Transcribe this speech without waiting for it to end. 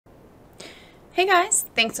Hey guys,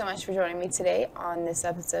 thanks so much for joining me today on this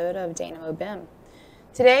episode of Dynamo BIM.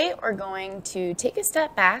 Today we're going to take a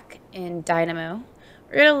step back in Dynamo.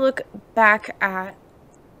 We're going to look back at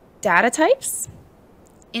data types,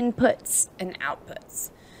 inputs, and outputs.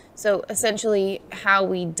 So essentially how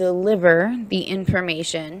we deliver the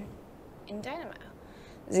information in Dynamo.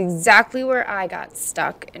 This is exactly where I got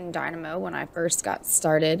stuck in Dynamo when I first got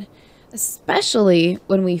started, especially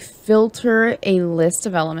when we filter a list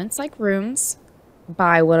of elements like rooms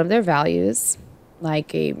by one of their values,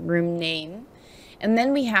 like a room name. And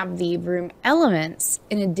then we have the room elements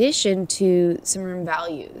in addition to some room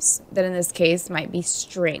values that in this case might be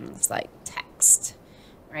strings like text,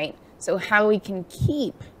 right? So how we can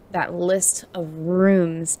keep that list of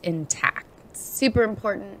rooms intact. It's super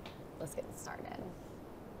important. Let's get started.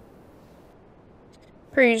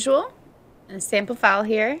 Per usual, in a sample file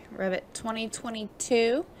here, Revit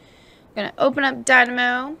 2022. I'm going to open up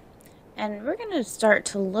Dynamo and we're going to start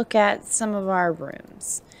to look at some of our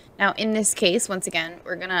rooms. Now in this case, once again,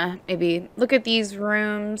 we're going to maybe look at these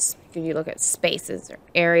rooms. Could you look at spaces or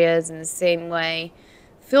areas in the same way?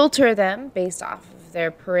 Filter them based off of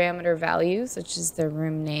their parameter values, such as their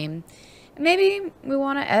room name. And maybe we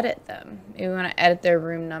want to edit them. Maybe we want to edit their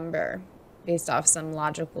room number based off some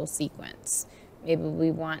logical sequence. Maybe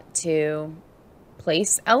we want to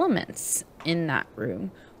place elements in that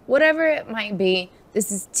room. Whatever it might be,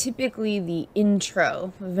 this is typically the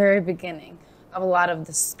intro, the very beginning of a lot of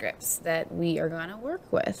the scripts that we are going to work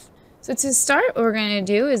with. So to start, what we're going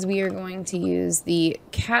to do is we are going to use the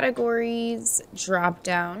categories drop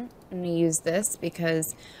down. I'm going to use this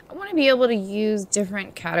because I want to be able to use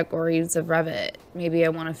different categories of Revit. Maybe I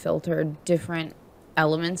want to filter different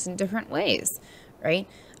elements in different ways, right?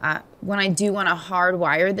 When I do want to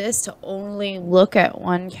hardwire this to only look at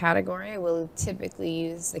one category, I will typically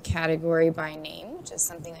use the category by name, which is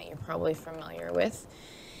something that you're probably familiar with.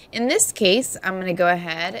 In this case, I'm going to go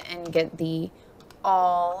ahead and get the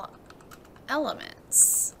all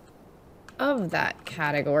elements of that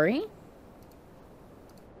category.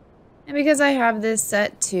 And because I have this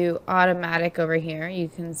set to automatic over here, you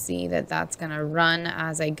can see that that's going to run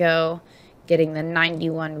as I go, getting the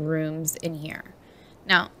 91 rooms in here.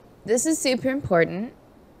 Now, this is super important.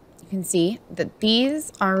 You can see that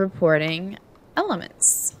these are reporting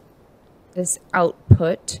elements. This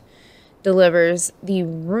output delivers the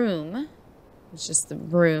room. It's just the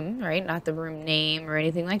room, right? Not the room name or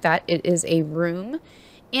anything like that. It is a room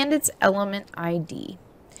and its element ID.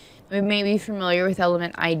 We may be familiar with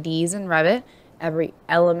element IDs in Revit. Every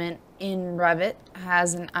element in Revit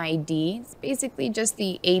has an ID. It's basically just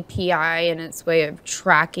the API and its way of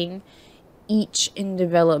tracking each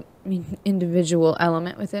individual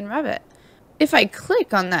element within Revit. If I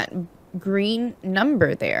click on that green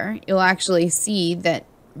number there, you'll actually see that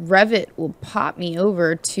Revit will pop me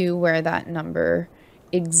over to where that number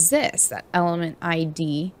exists, that element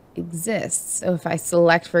ID exists. So if I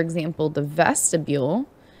select, for example, the vestibule,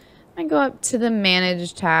 I go up to the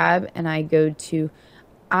Manage tab and I go to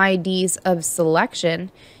IDs of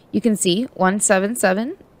selection. You can see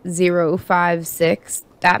 177056.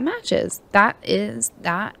 That matches. That is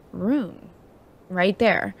that room right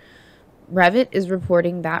there. Revit is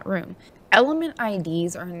reporting that room. Element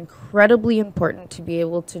IDs are incredibly important to be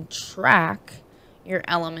able to track your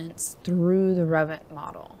elements through the Revit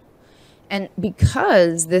model. And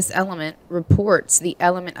because this element reports the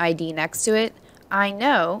element ID next to it, I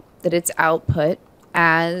know that it's output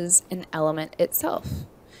as an element itself.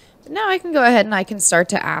 But now I can go ahead and I can start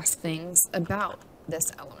to ask things about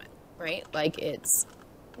this element, right? Like its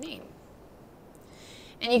name.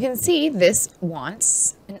 And you can see this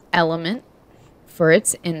wants an element for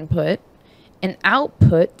its input and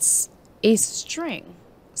outputs a string.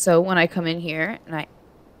 So when I come in here and I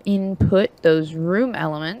input those room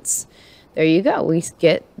elements, there you go. We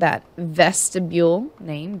get that vestibule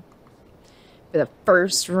name for the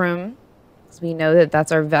first room, because we know that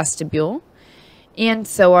that's our vestibule, and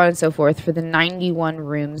so on and so forth for the 91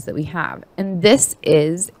 rooms that we have. And this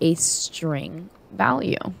is a string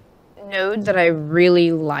value. Node that I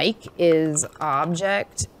really like is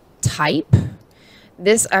object type.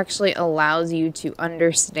 This actually allows you to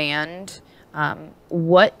understand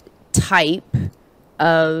what type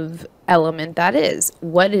of element that is,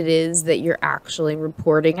 what it is that you're actually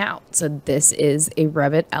reporting out. So this is a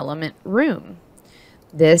Revit element room.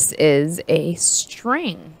 This is a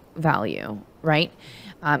string value, right?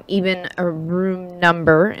 Even a room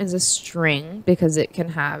number is a string because it can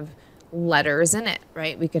have letters in it,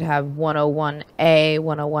 right? We could have 101A,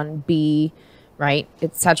 101B, right,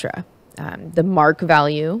 etc. The mark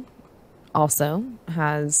value also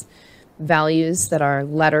has values that are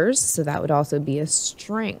letters, so that would also be a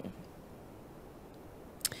string.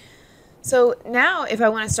 So now if I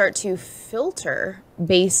want to start to filter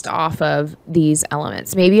based off of these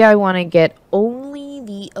elements, maybe I want to get only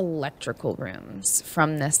the electrical rooms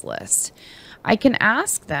from this list. I can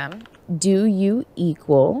ask them, do you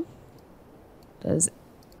equal, does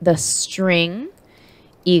the string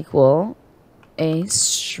equal a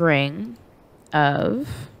string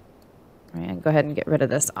of, right, I'll go ahead and get rid of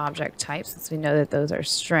this object type since we know that those are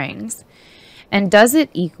strings. And does it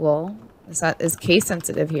equal, that is case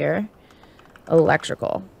sensitive here,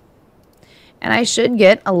 electrical? And I should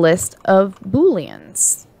get a list of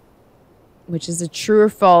Booleans, which is a true or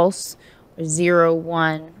false, or 0,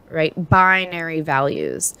 1, right? Binary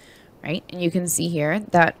values, right? And you can see here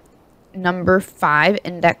that number 5,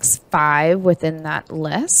 index 5 within that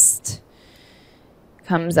list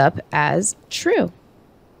comes up as true,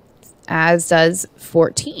 as does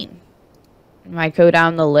 14. If I go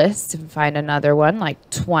down the list and find another one like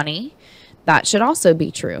 20, that should also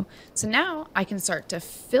be true. So now I can start to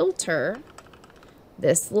filter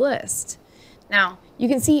this list. Now you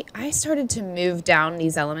can see I started to move down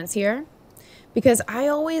these elements here because I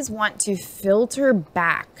always want to filter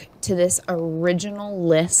back to this original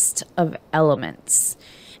list of elements.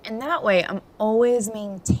 And that way I'm always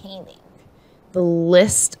maintaining the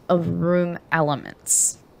list of room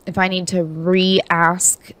elements. If I need to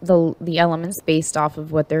re-ask the elements based off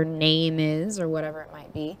of what their name is or whatever it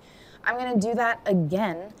might be, I'm going to do that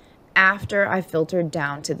again after I filtered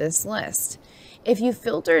down to this list. If you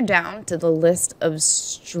filter down to the list of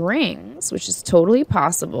strings, which is totally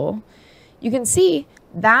possible, you can see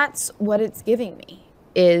that's what it's giving me.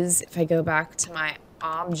 Is if I go back to my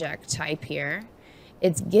object type here,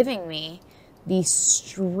 it's giving me the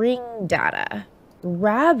string data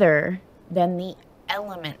rather than the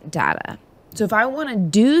element data. So if I want to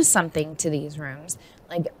do something to these rooms,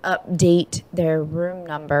 like update their room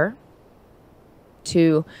number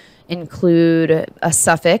to include a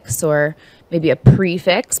suffix or maybe a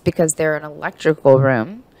prefix because they're an electrical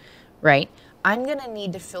room, right? I'm going to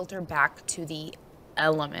need to filter back to the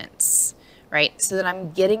elements, right? So that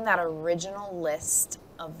I'm getting that original list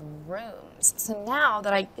of rooms. So now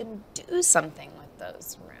that I can do something with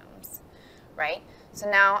those rooms, right?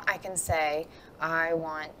 So now I can say I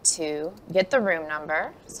want to get the room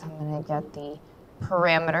number. So I'm going to get the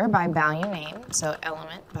parameter by value name, so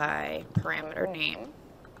element by parameter name.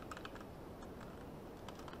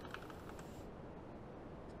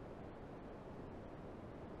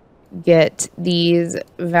 Get these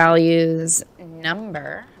values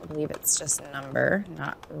number. I believe it's just number,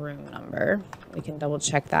 not room number. We can double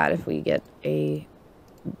check that if we get a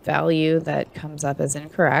value that comes up as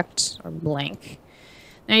incorrect or blank.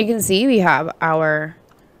 Now you can see we have our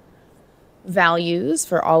values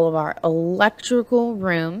for all of our electrical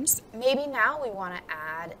rooms. Maybe now we want to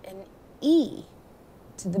add an E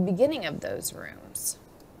to the beginning of those rooms,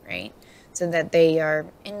 right? So that they are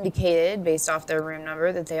indicated based off their room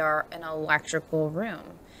number that they are an electrical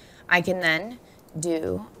room. I can then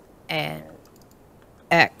do an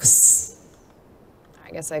X.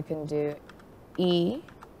 I guess I can do E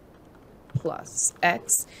plus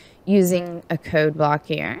X using a code block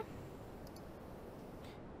here.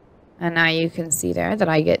 And now you can see there that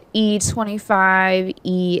I get E25,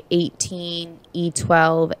 E18,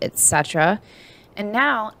 E12, etc. And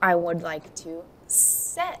now I would like to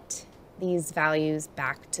set these values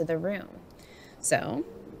back to the room. So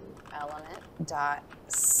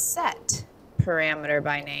element.set parameter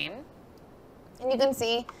by name. And you can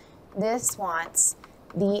see this wants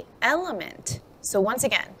the element. So once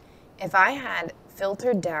again, if I had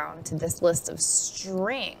filtered down to this list of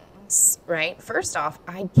strings, right? First off,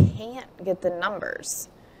 I can't get the numbers,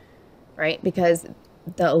 right? Because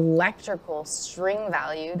the electrical string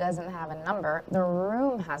value doesn't have a number. The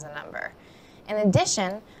room has a number. In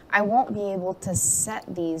addition, I won't be able to set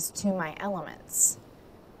these to my elements,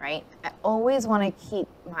 right? I always want to keep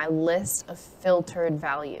my list of filtered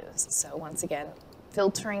values. So once again,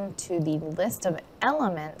 filtering to the list of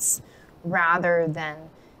elements rather than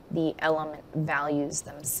the element values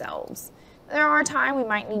themselves. There are times we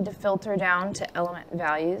might need to filter down to element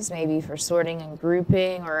values, maybe for sorting and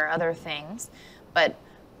grouping or other things. But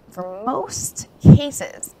for most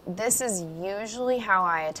cases, this is usually how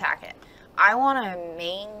I attack it. I want to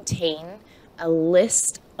maintain a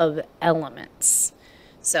list of elements.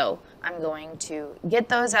 So I'm going to get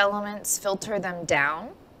those elements, filter them down,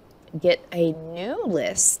 get a new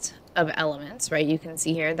list of elements, right? You can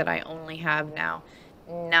see here that I only have now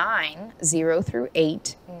 9, 0 through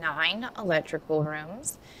 8, 9 electrical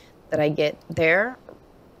rooms, that I get their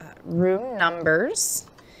room numbers.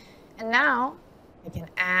 And now I can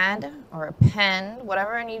add or append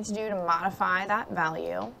whatever I need to do to modify that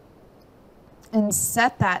value and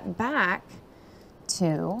set that back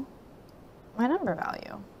to my number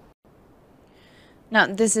value. Now,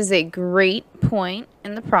 this is a great point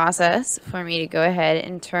in the process for me to go ahead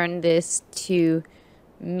and turn this to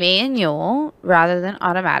manual rather than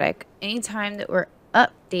automatic. Anytime that we're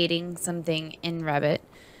updating something in Revit,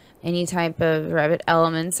 any type of Revit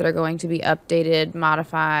elements that are going to be updated,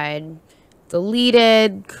 modified,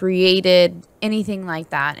 deleted, created, anything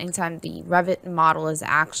like that, anytime the Revit model is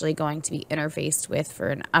actually going to be interfaced with for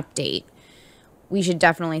an update, we should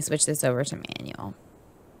definitely switch this over to manual.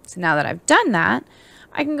 So now that I've done that,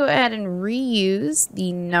 I can go ahead and reuse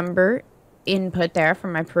the number input there for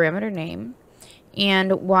my parameter name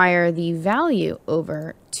and wire the value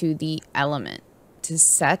over to the element to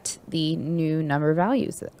set the new number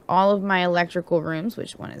values. All of my electrical rooms,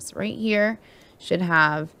 which one is right here, should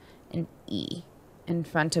have an E in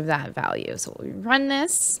front of that value. So we run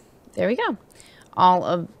this, there we go. All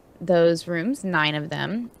of those rooms, 9 of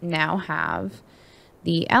them, now have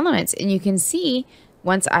the elements. And you can see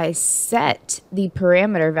once I set the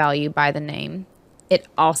parameter value by the name, it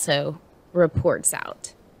also reports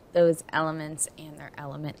out those elements and their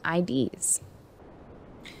element IDs.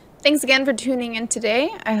 Thanks again for tuning in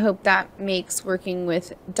today. I hope that makes working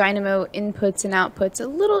with Dynamo inputs and outputs a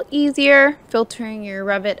little easier, filtering your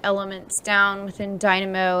Revit elements down within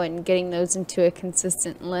Dynamo and getting those into a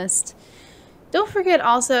consistent list. Don't forget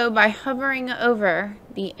also, by hovering over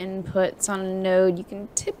the inputs on a node, you can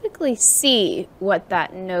typically see what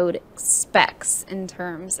that node expects in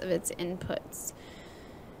terms of its inputs.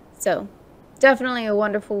 So definitely a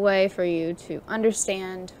wonderful way for you to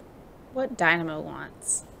understand what Dynamo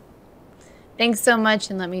wants. Thanks so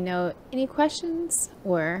much, and let me know any questions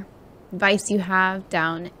or advice you have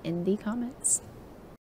down in the comments.